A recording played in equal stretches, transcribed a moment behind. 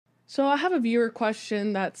So I have a viewer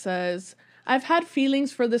question that says, I've had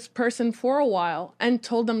feelings for this person for a while and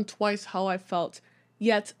told them twice how I felt.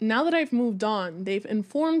 Yet, now that I've moved on, they've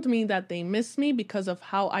informed me that they miss me because of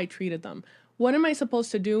how I treated them. What am I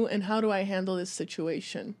supposed to do and how do I handle this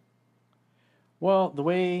situation? Well, the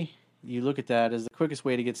way you look at that is the quickest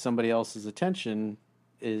way to get somebody else's attention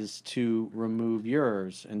is to remove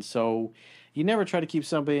yours. And so you never try to keep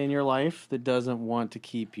somebody in your life that doesn't want to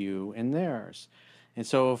keep you in theirs. And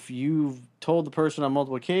so if you've told the person on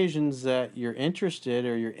multiple occasions that you're interested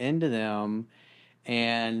or you're into them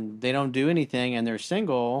and they don't do anything and they're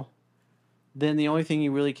single, then the only thing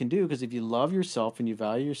you really can do, because if you love yourself and you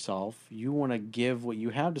value yourself, you want to give what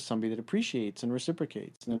you have to somebody that appreciates and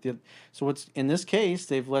reciprocates. And so what's in this case,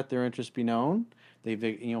 they've let their interest be known. They've,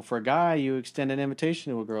 for a guy, you extend an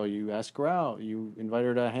invitation to a girl, you ask her out, you invite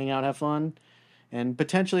her to hang out, have fun, and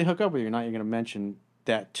potentially hook up with you. You're going to mention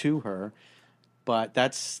that to her, but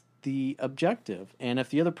that's the objective. And if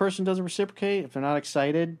the other person doesn't reciprocate, if they're not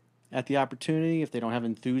excited at the opportunity, if they don't have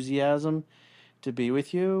enthusiasm to be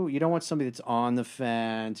with you, you don't want somebody that's on the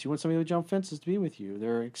fence. You want somebody who jump fences to be with you.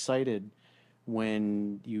 They're excited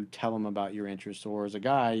when you tell them about your interest, or as a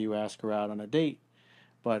guy, you ask her out on a date.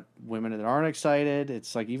 But women that aren't excited,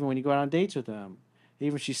 it's like even when you go out on dates with them,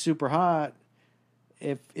 even if she's super hot,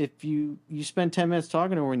 if you spend 10 minutes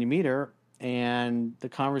talking to her when you meet her and the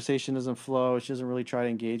conversation doesn't flow, she doesn't really try to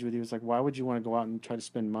engage with you, it's like, why would you want to go out and try to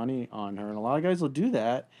spend money on her? And a lot of guys will do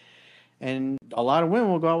that. And a lot of women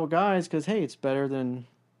will go out with guys because, hey, it's better than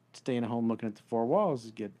staying at home looking at the four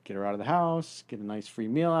walls. Get her out of the house, get a nice free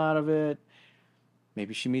meal out of it.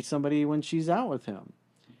 Maybe she meets somebody when she's out with him.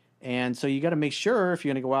 And so you got to make sure if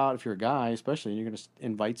you're going to go out, if you're a guy especially, and you're going to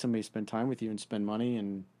invite somebody to spend time with you and spend money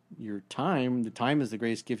and your time, the time is the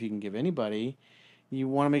greatest gift you can give anybody. You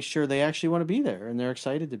want to make sure they actually want to be there and they're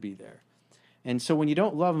excited to be there. And so when you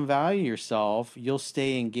don't love and value yourself, you'll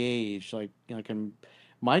stay engaged. Like in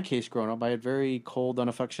my case growing up, I had very cold,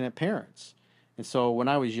 unaffectionate parents. And so when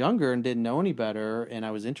I was younger and didn't know any better and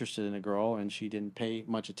I was interested in a girl and she didn't pay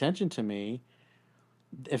much attention to me,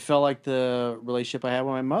 it felt like the relationship I had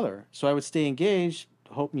with my mother. So I would stay engaged,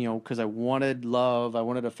 because I wanted love, I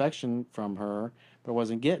wanted affection from her, but I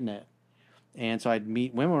wasn't getting it. And so I'd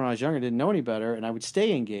meet women when I was younger, didn't know any better, and I would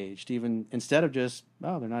stay engaged, even instead of just,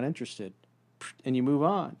 oh, they're not interested, and you move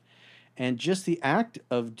on. And just the act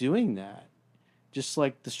of doing that, just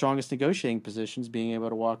like the strongest negotiating positions, being able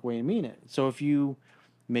to walk away and mean it. So if you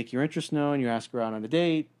make your interest known, you ask her out on a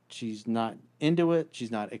date, she's not into it,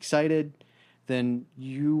 she's not excited, then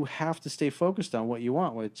you have to stay focused on what you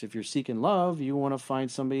want, which if you're seeking love, you want to find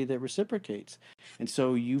somebody that reciprocates. And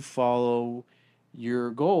so you follow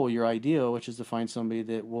your goal, your ideal, which is to find somebody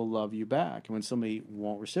that will love you back. And when somebody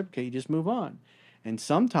won't reciprocate, you just move on. And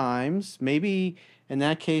sometimes, maybe in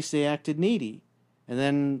that case, they acted needy. And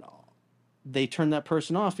then they turn that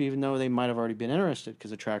person off, even though they might have already been interested,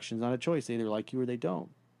 because attraction is not a choice. They either like you or they don't.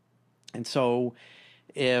 And so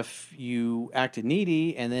if you acted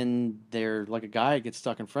needy and then they're like a guy gets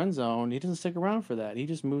stuck in friend zone, he doesn't stick around for that. He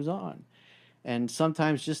just moves on. And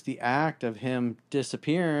sometimes just the act of him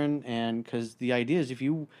disappearing, and because the idea is if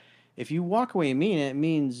you walk away and mean it, it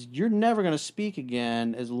means you're never going to speak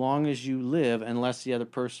again as long as you live, unless the other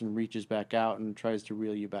person reaches back out and tries to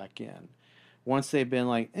reel you back in. Once they've been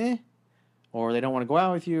like, or they don't want to go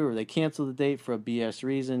out with you, or they cancel the date for a BS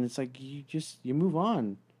reason, it's like you move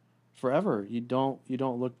on forever. You don't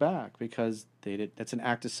look back, because that's an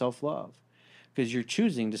act of self-love, because you're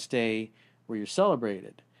choosing to stay where you're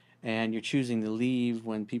celebrated, and you're choosing to leave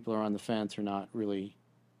when people are on the fence or not really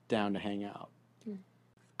down to hang out.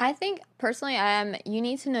 I think personally, you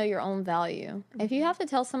need to know your own value. Mm-hmm. If you have to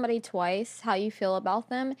tell somebody twice how you feel about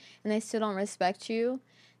them and they still don't respect you,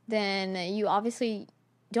 then you obviously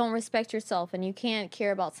don't respect yourself, and you can't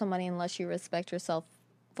care about somebody unless you respect yourself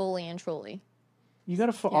fully and truly. You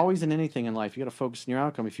got to always in anything in life, you got to focus on your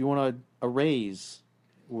outcome. If you want a raise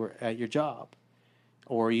at your job,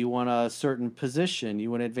 or you want a certain position,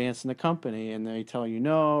 you want to advance in the company, and they tell you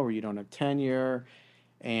no, or you don't have tenure,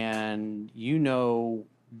 and you know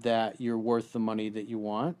that you're worth the money that you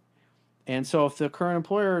want. And so if the current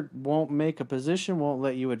employer won't make a position, won't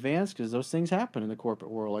let you advance, because those things happen in the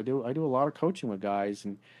corporate world. I do a lot of coaching with guys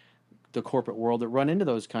in the corporate world that run into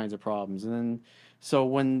those kinds of problems. And then, so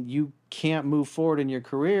when you can't move forward in your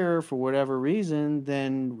career for whatever reason,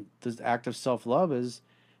 then the act of self-love is,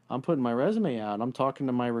 I'm putting my resume out, I'm talking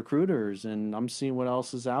to my recruiters, and I'm seeing what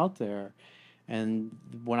else is out there. And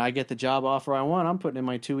when I get the job offer I want, I'm putting in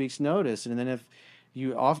my 2 weeks notice. And then if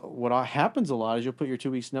what happens a lot is you'll put your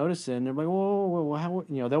 2 weeks notice in, they're like, whoa, how,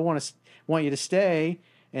 they'll want you to stay.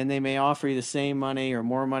 and they may offer you the same money or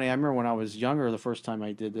more money. I remember when I was younger, the first time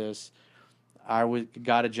I did this,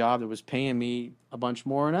 got a job that was paying me a bunch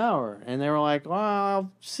more an hour, and they were like,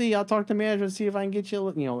 "Well, I'll talk to management, see if I can get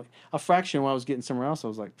you, a fraction of what I was getting somewhere else." I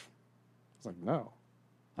was like, no,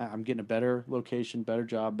 I'm getting a better location, better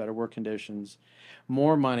job, better work conditions,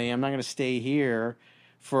 more money. I'm not going to stay here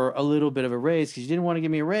for a little bit of a raise because you didn't want to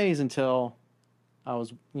give me a raise until I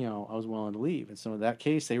was willing to leave. And so in that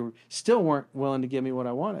case, still weren't willing to give me what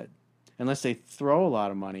I wanted, unless they throw a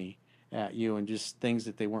lot of money at you and just things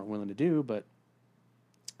that they weren't willing to do. But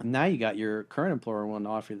now you got your current employer willing to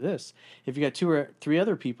offer you this. If you got 2 or 3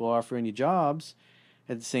 other people offering you jobs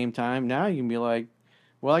at the same time, now you can be like,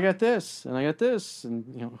 well, I got this and I got this,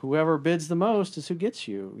 and whoever bids the most is who gets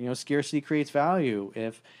you. Scarcity creates value.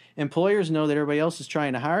 If employers know that everybody else is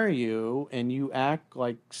trying to hire you, and you act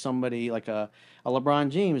like somebody like a LeBron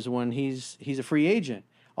James when he's a free agent,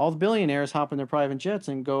 all the billionaires hop in their private jets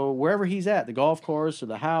and go wherever he's at, the golf course or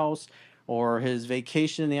the house or his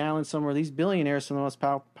vacation in the island somewhere. These billionaires, some of the most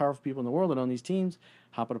powerful people in the world that own these teams,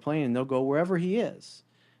 hop on a plane and they'll go wherever he is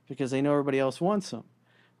because they know everybody else wants him.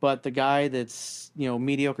 But the guy that's,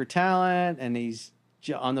 mediocre talent and he's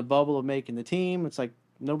on the bubble of making the team, it's like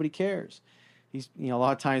nobody cares. He's, a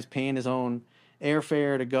lot of times paying his own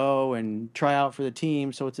airfare to go and try out for the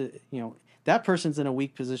team. So that person's in a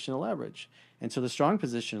weak position of leverage. And so the strong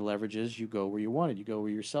position of leverage is you go where you wanted, you go where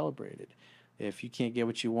you're celebrated. If you can't get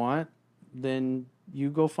what you want, then you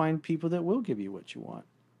go find people that will give you what you want.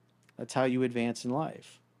 That's how you advance in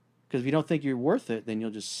life. Because if you don't think you're worth it, then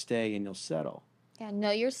you'll just stay and you'll settle. Yeah,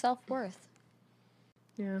 know your self-worth.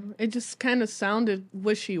 Yeah, it just kind of sounded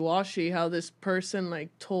wishy-washy how this person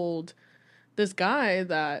told this guy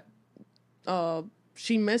that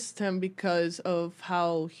she missed him because of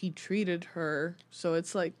how he treated her. So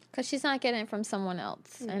it's like, because she's not getting it from someone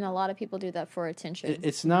else, and a lot of people do that for attention.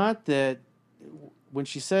 It's not that when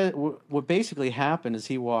she said what basically happened is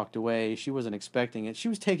he walked away. She wasn't expecting it. She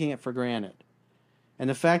was taking it for granted, and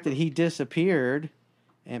the fact that he disappeared.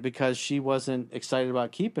 And because she wasn't excited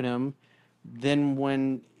about keeping him, then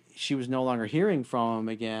when she was no longer hearing from him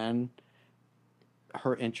again,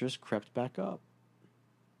 her interest crept back up.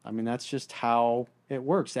 I mean, that's just how it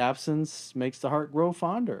works. Absence makes the heart grow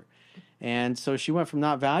fonder. And so she went from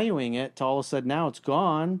not valuing it to all of a sudden now it's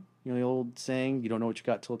gone. The old saying, you don't know what you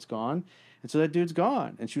got till it's gone. And so that dude's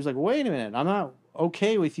gone. And she was like, wait a minute, I'm not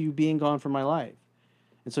okay with you being gone from my life.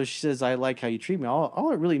 And so she says, I like how you treat me.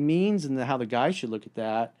 All it really means, and how the guy should look at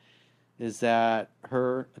that, is that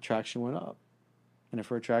her attraction went up. And if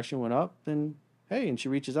her attraction went up, then, hey, and she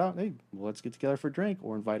reaches out, hey, well, let's get together for a drink,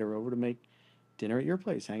 or invite her over to make dinner at your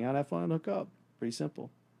place. Hang out, have fun, and hook up. Pretty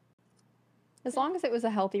simple. As long as it was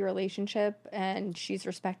a healthy relationship and she's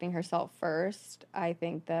respecting herself first, I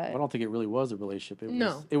think that... I don't think it really was a relationship.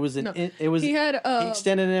 No. It was he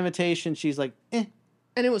extended an invitation. She's like, eh.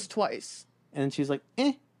 And it was twice. And she's like,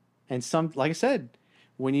 eh. And like I said,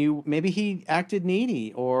 maybe he acted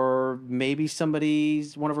needy, or maybe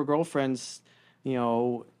one of her girlfriends,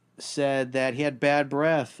 said that he had bad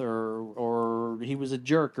breath, or he was a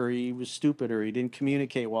jerk, or he was stupid, or he didn't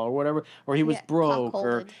communicate well, or whatever, or he was broke,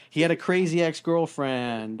 or he had a crazy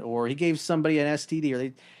ex-girlfriend, or he gave somebody an STD,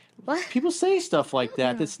 or What? People say stuff like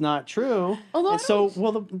that that's not true.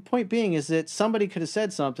 The point being is that somebody could have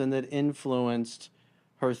said something that influenced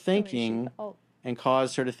her thinking and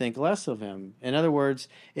caused her to think less of him. In other words,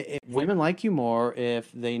 women like you more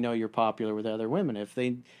if they know you're popular with other women. If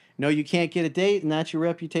they know you can't get a date and that's your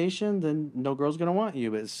reputation, then no girl's going to want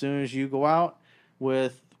you. But as soon as you go out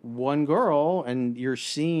with one girl and you're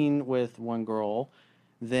seen with one girl,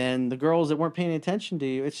 then the girls that weren't paying attention to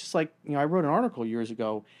you, it's just like, I wrote an article years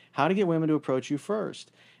ago, how to get women to approach you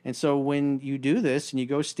first. And so when you do this and you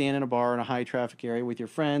go stand in a bar in a high traffic area with your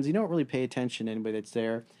friends, you don't really pay attention to anybody that's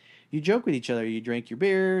there. You joke with each other. You drink your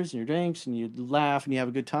beers and your drinks and you laugh and you have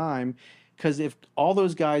a good time. Because if all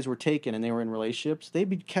those guys were taken and they were in relationships, they'd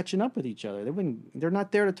be catching up with each other. They're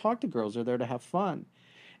not there to talk to girls. They're there to have fun.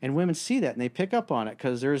 And women see that and they pick up on it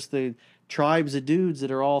because there's the tribes of dudes that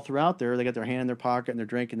are all throughout there. They got their hand in their pocket and they're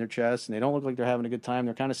drinking their chest and they don't look like they're having a good time.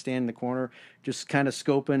 They're kind of standing in the corner, just kind of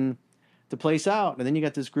scoping the place out. And then you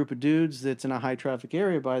got this group of dudes that's in a high traffic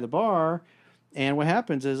area by the bar. And what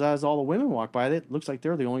happens is as all the women walk by, it looks like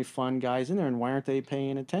they're the only fun guys in there. And why aren't they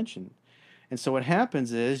paying attention? And so what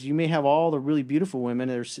happens is you may have all the really beautiful women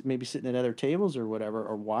that are maybe sitting at other tables or whatever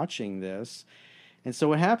or watching this. And so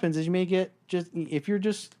what happens is you may get if you're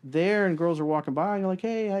just there and girls are walking by and you're like,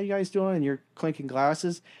 hey, how you guys doing? And you're clinking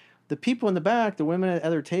glasses, the people in the back, the women at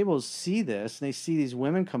other tables see this, and they see these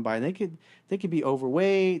women come by, and they could be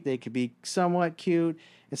overweight, they could be somewhat cute.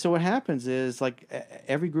 And so what happens is, like,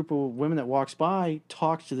 every group of women that walks by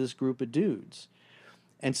talks to this group of dudes.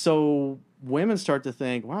 And so women start to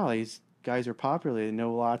think, wow, these guys are popular. They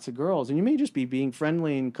know lots of girls. And you may just be being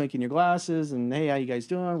friendly and clinking your glasses and, hey, how you guys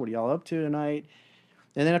doing? What are y'all up to tonight?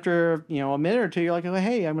 And then after, a minute or two, you're like, oh,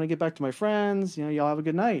 hey, I'm going to get back to my friends. Y'all have a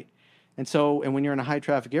good night. And so, and when you're in a high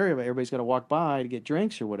traffic area, everybody's got to walk by to get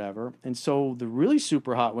drinks or whatever. And so the really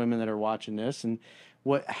super hot women that are watching this, and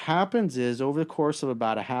what happens is over the course of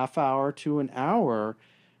about a half hour to an hour,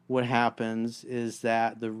 what happens is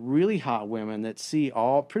that the really hot women that see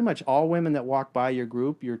pretty much all women that walk by your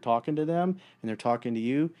group, you're talking to them and they're talking to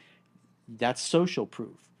you, that's social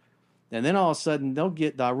proof. And then all of a sudden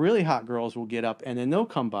the really hot girls will get up and then they'll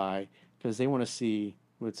come by because they want to see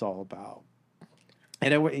what it's all about.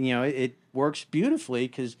 And it works beautifully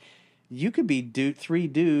because you could be three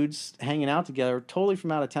dudes hanging out together, totally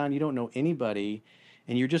from out of town. You don't know anybody,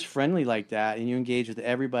 and you're just friendly like that, and you engage with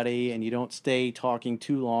everybody, and you don't stay talking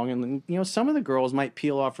too long. And some of the girls might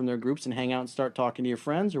peel off from their groups and hang out and start talking to your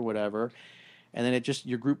friends or whatever. And then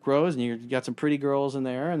your group grows, and you got some pretty girls in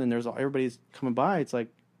there, and then everybody's coming by. It's like,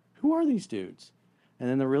 who are these dudes? And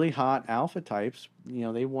then the really hot alpha types,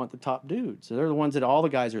 they want the top dudes. So they're the ones that all the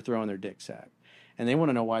guys are throwing their dicks at. And they want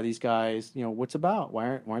to know why these guys, what's about?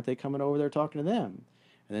 Why aren't they coming over there talking to them?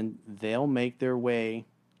 And then they'll make their way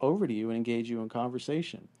over to you and engage you in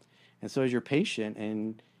conversation. And so as you're patient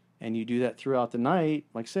and you do that throughout the night,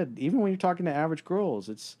 like I said, even when you're talking to average girls,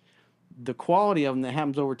 it's the quality of them that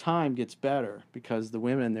happens over time gets better because the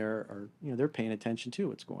women there are, they're paying attention to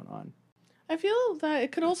what's going on. I feel that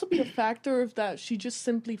it could also be a factor of that she just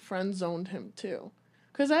simply friend zoned him too.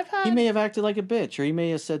 Because he may have acted like a bitch, or he may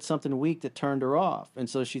have said something weak that turned her off. And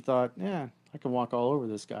so she thought, yeah, I can walk all over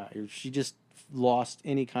this guy. Or she just lost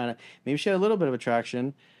any kind of, maybe she had a little bit of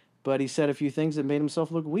attraction, but he said a few things that made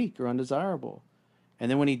himself look weak or undesirable.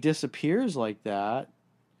 And then when he disappears like that,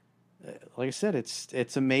 like I said,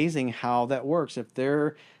 it's amazing how that works.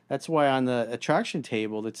 That's why on the attraction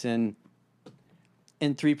table that's in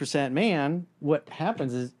 3% man, what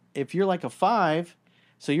happens is if you're like a 5,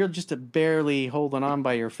 so you're just barely holding on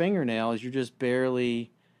by your fingernails. You're just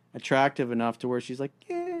barely attractive enough to where she's like,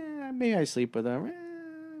 yeah, maybe I sleep with him.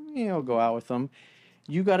 I'll go out with him.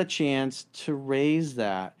 You got a chance to raise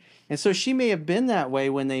that. And so she may have been that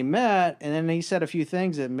way when they met, and then he said a few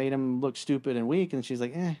things that made him look stupid and weak, and she's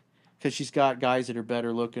like, because she's got guys that are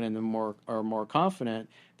better looking and are more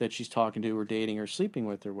confident that she's talking to or dating or sleeping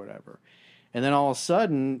with or whatever. And then all of a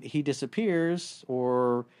sudden, he disappears,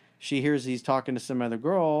 or she hears he's talking to some other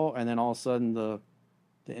girl, and then all of a sudden the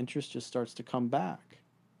interest just starts to come back.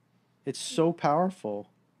 It's so powerful.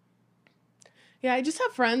 Yeah, I just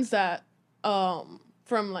have friends that,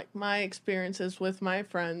 from like my experiences with my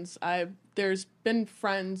friends, there's been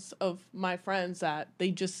friends of my friends that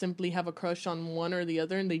they just simply have a crush on one or the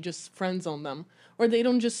other, and they just friend zone them, or they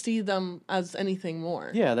don't just see them as anything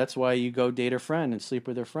more. Yeah, that's why you go date a friend and sleep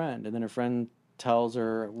with her friend, and then her friend tells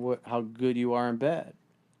her how good you are in bed.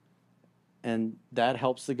 And that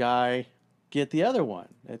helps the guy get the other one.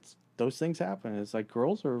 Those things happen. It's like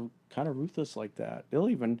girls are kind of ruthless like that. They'll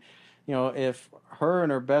even, if her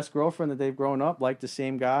and her best girlfriend that they've grown up like the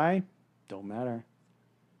same guy, don't matter.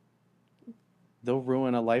 They'll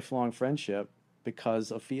ruin a lifelong friendship because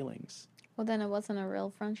of feelings. Well, then it wasn't a real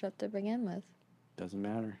friendship to begin with. Doesn't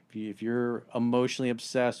matter. If you're emotionally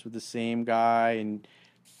obsessed with the same guy, and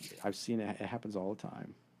I've seen it happens all the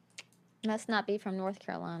time. Must not be from North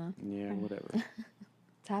Carolina. Yeah, whatever.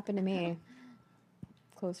 It's happened to me.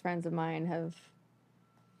 Close friends of mine have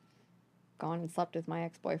gone and slept with my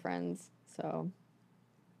ex-boyfriends, so.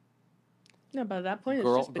 Yeah, but at that point, it's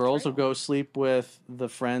just girls will betrayal. go sleep with the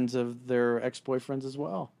friends of their ex-boyfriends as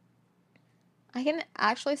well. I can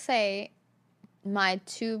actually say my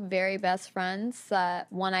two very best friends,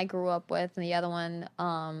 one I grew up with and the other one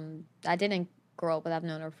I didn't grow up with. I've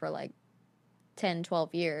known her for like 10,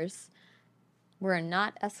 12 years. We're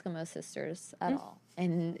not Eskimo sisters at all.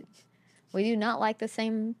 And we do not like the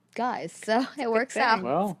same guys. So it works out.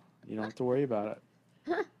 Well, you don't have to worry about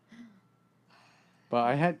it.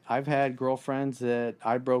 But I've had girlfriends that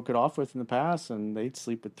I broke it off with in the past, and they'd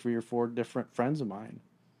sleep with 3 or 4 different friends of mine.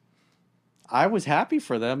 I was happy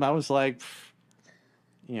for them. I was like,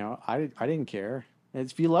 I didn't care.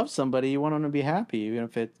 If you love somebody, you want them to be happy, even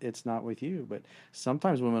if it's not with you. But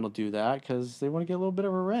sometimes women will do that because they want to get a little bit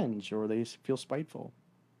of revenge, or they feel spiteful.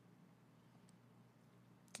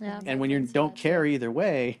 Yeah, And when you don't care either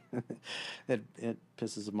way, it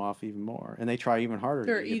pisses them off even more, and they try even harder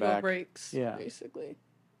Their to get you ego back. breaks, Yeah. basically.